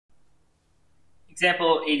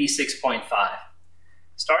Example 86.5.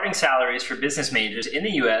 Starting salaries for business majors in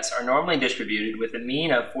the U.S. are normally distributed with a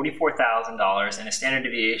mean of $44,000 and a standard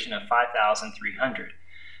deviation of 5,300.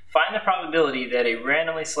 Find the probability that a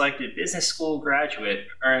randomly selected business school graduate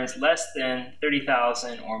earns less than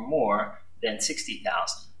 $30,000 or more than $60,000.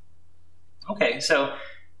 Okay, so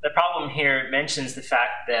the problem here mentions the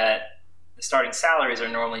fact that the starting salaries are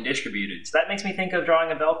normally distributed. So that makes me think of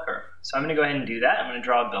drawing a bell curve. So I'm going to go ahead and do that. I'm going to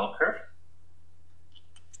draw a bell curve.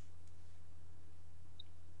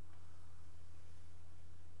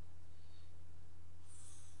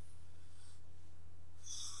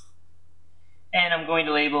 And I'm going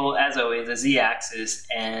to label, as always, a z-axis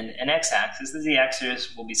and an x-axis. The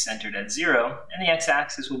z-axis will be centered at 0, and the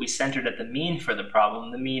x-axis will be centered at the mean for the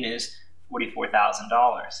problem. The mean is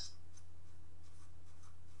 $44,000.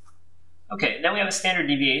 Okay, then we have a standard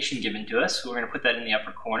deviation given to us, so we're going to put that in the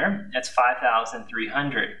upper corner. That's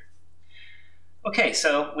 5,300. Okay,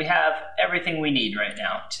 so we have everything we need right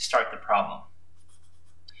now to start the problem.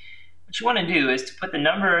 What you want to do is to put the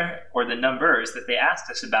number or the numbers that they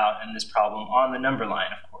asked us about in this problem on the number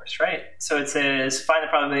line, of course, right? So it says, find the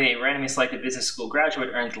probability a randomly selected business school graduate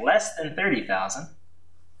earns less than $30,000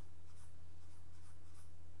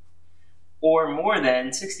 or more than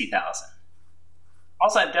 $60,000.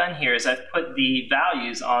 All I've done here is I've put the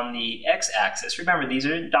values on the x-axis. Remember, these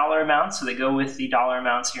are dollar amounts, so they go with the dollar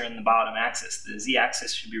amounts here in the bottom axis. The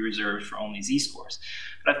z-axis should be reserved for only z-scores.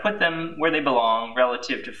 But I've put them where they belong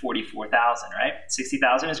relative to 44,000, right?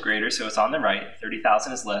 60,000 is greater, so it's on the right.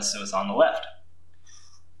 30,000 is less, so it's on the left.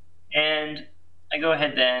 And I go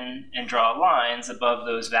ahead then and draw lines above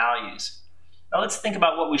those values. Now let's think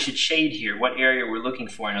about what we should shade here, what area we're looking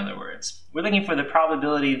for, in other words. We're looking for the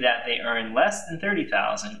probability that they earn less than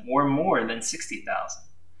 30,000 or more than 60,000.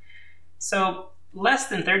 So less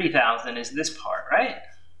than 30,000 is this part, right?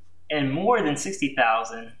 And more than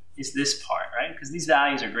 60,000 is this part, right? Because these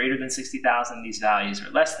values are greater than 60,000, these values are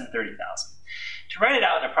less than 30,000. To write it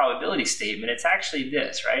out in a probability statement, it's actually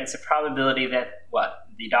this, right? It's a probability that, what?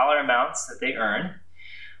 The dollar amounts that they earn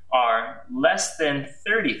are less than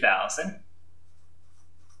 30,000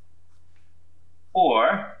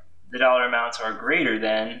 or the dollar amounts are greater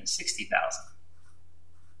than 60,000.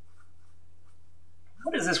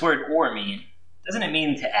 What does this word "or" mean? Doesn't it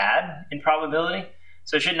mean to add in probability?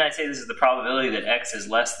 So shouldn't I say this is the probability that x is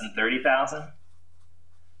less than 30,000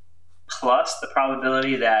 plus the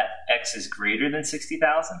probability that x is greater than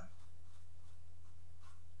 60,000?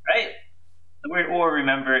 Right? The word "or,"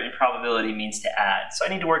 remember, in probability means to add. So I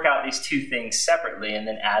need to work out these two things separately and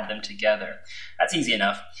then add them together. That's easy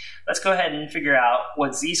enough. Let's go ahead and figure out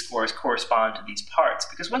what z-scores correspond to these parts,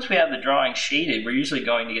 because once we have the drawing shaded, we're usually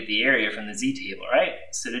going to get the area from the z-table, right?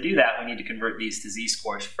 So to do that, we need to convert these to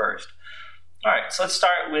z-scores first. All right, so let's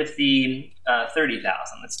start with the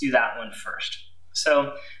 30,000. Let's do that one first.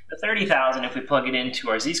 So the 30,000, if we plug it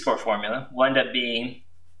into our z-score formula, will end up being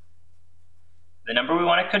the number we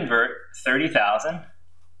want to convert, 30,000,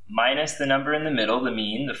 minus the number in the middle, the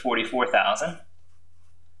mean, the 44,000,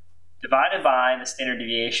 divided by the standard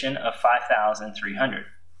deviation of 5,300.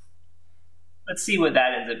 Let's see what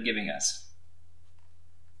that ends up giving us.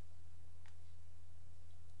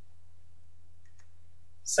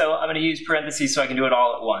 So I'm going to use parentheses so I can do it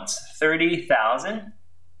all at once. 30,000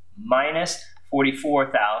 minus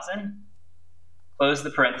 44,000, close the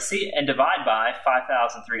parenthesis, and divide by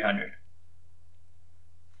 5,300.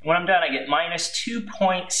 When I'm done, I get minus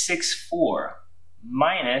 2.64.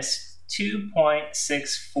 Minus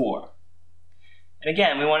 2.64. And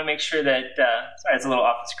again, we want to make sure that, sorry, it's a little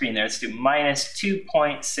off the screen there. Let's do minus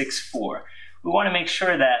 2.64. We want to make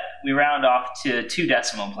sure that we round off to 2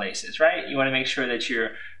 decimal places, right? You want to make sure that you're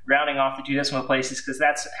rounding off the 2 decimal places because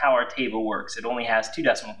that's how our table works. It only has 2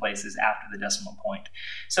 decimal places after the decimal point.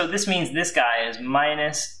 So this means this guy is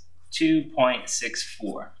minus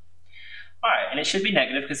 2.64. All right, and it should be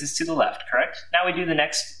negative because it's to the left, correct? Now we do the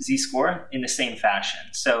next z-score in the same fashion.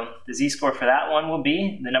 So the z-score for that one will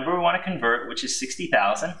be the number we want to convert, which is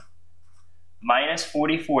 60,000, minus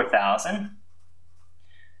 44,000,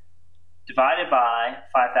 divided by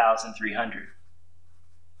 5,300.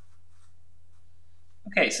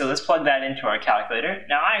 Okay, so let's plug that into our calculator.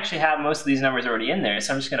 Now I actually have most of these numbers already in there,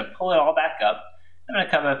 so I'm just going to pull it all back up. I'm going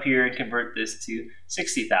to come up here and convert this to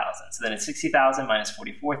 60,000. So then it's 60,000 minus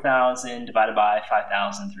 44,000 divided by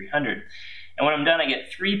 5,300. And when I'm done, I get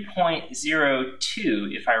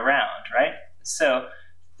 3.02 if I round, right? So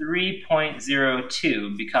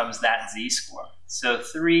 3.02 becomes that z-score. So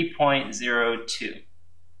 3.02.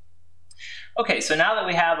 Okay, so now that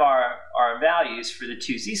we have our values for the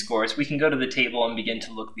 2 z-scores, we can go to the table and begin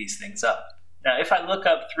to look these things up. Now, if I look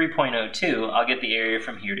up 3.02, I'll get the area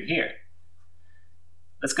from here to here.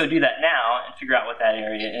 Let's go do that now and figure out what that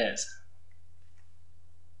area is.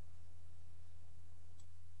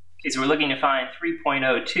 Okay, so we're looking to find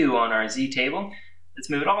 3.02 on our z table.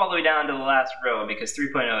 Let's move it all the way down to the last row because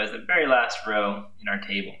 3.0 is the very last row in our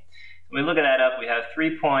table. When we look at that up, we have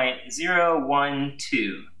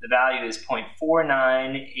 3.012. The value is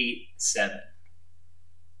 0.4987.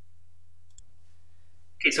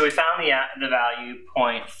 Okay, so we found the value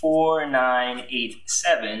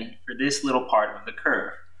 0.4987 for this little part of the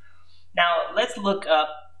curve. Now, let's look up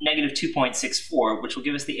negative 2.64, which will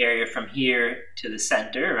give us the area from here to the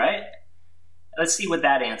center, right? Let's see what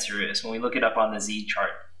that answer is when we look it up on the z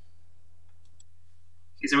chart.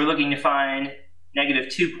 Okay, so we're looking to find negative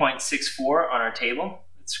 2.64 on our table.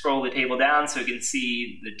 Let's scroll the table down so we can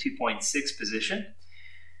see the 2.6 position.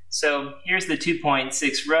 So here's the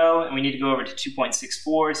 2.6 row, and we need to go over to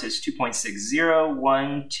 2.64, so it's 2.60,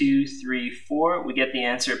 1, 2, 3, 4. We get the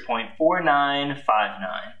answer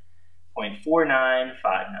 0.4959. 0.4959.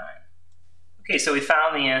 Okay, so we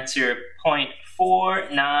found the answer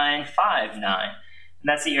 0.4959, and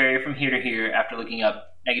that's the area from here to here after looking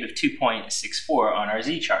up negative 2.64 on our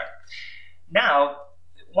z chart. Now,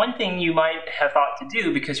 one thing you might have thought to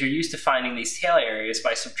do, because you're used to finding these tail areas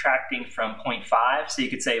by subtracting from 0.5, so you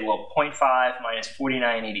could say, well, 0.5 minus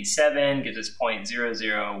 4987 gives us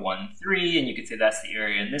 0.0013, and you could say that's the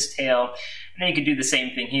area in this tail. And then you could do the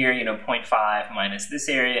same thing here, 0.5 minus this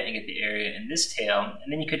area and get the area in this tail, and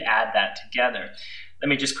then you could add that together. Let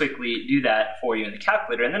me just quickly do that for you in the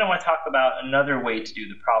calculator, and then I want to talk about another way to do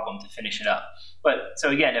the problem to finish it up. But so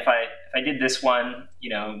again, if I did this one,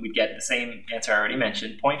 we'd get the same answer I already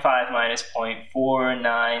mentioned. 0.5 minus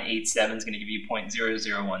 0.4987 is going to give you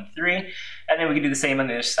 0.0013, and then we can do the same on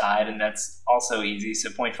the other side, and that's also easy. So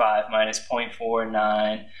 0.5 minus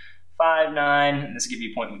 0.4959, and this will give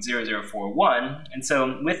you 0.0041. And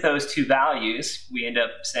so with those two values, we end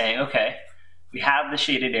up saying, okay, we have the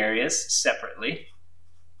shaded areas separately,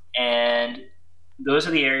 and those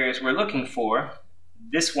are the areas we're looking for.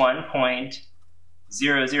 This one,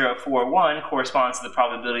 0.0041, corresponds to the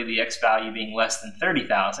probability of the x value being less than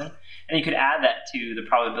 30,000. And you could add that to the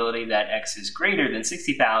probability that x is greater than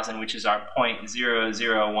 60,000, which is our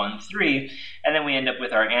 0.0013. And then we end up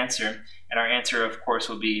with our answer. And our answer, of course,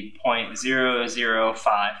 will be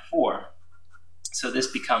 0.0054. So this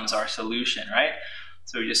becomes our solution, right?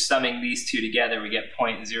 So we're just summing these two together, we get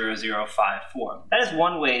 0.0054. That is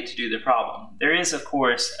one way to do the problem. There is, of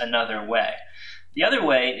course, another way. The other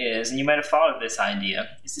way is, and you might have thought of this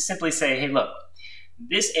idea, is to simply say, hey, look,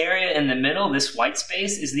 this area in the middle, this white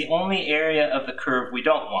space, is the only area of the curve we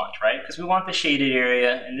don't want, right? Because we want the shaded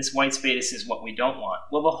area, and this white space is what we don't want.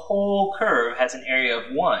 Well, the whole curve has an area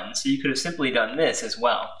of 1, so you could have simply done this as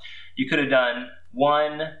well. You could have done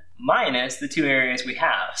 1 minus the two areas we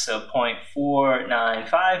have, so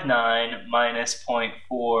 0.4959 minus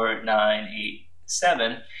 0.4987.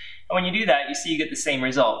 And when you do that, you see you get the same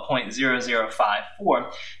result,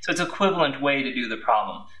 0.0054. So it's an equivalent way to do the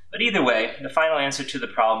problem. But either way, the final answer to the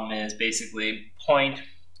problem is basically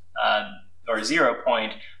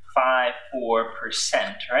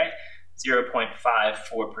 0.54%, right?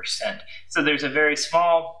 0.54%. So there's a very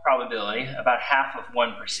small probability, about half of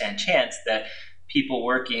 1% chance, that people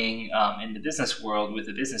working in the business world with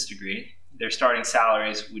a business degree, their starting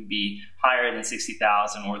salaries would be higher than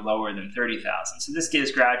 60,000 or lower than 30,000. So this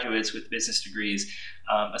gives graduates with business degrees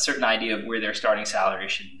a certain idea of where their starting salary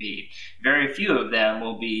should be. Very few of them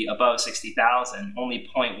will be above 60,000. Only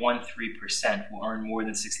 0.13% will earn more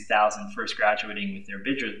than 60,000 first graduating with their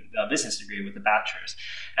business degree with a bachelor's.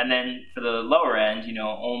 And then for the lower end,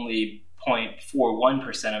 only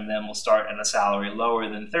 0.41% of them will start at a salary lower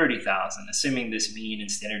than 30,000, assuming this mean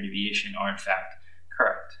and standard deviation are in fact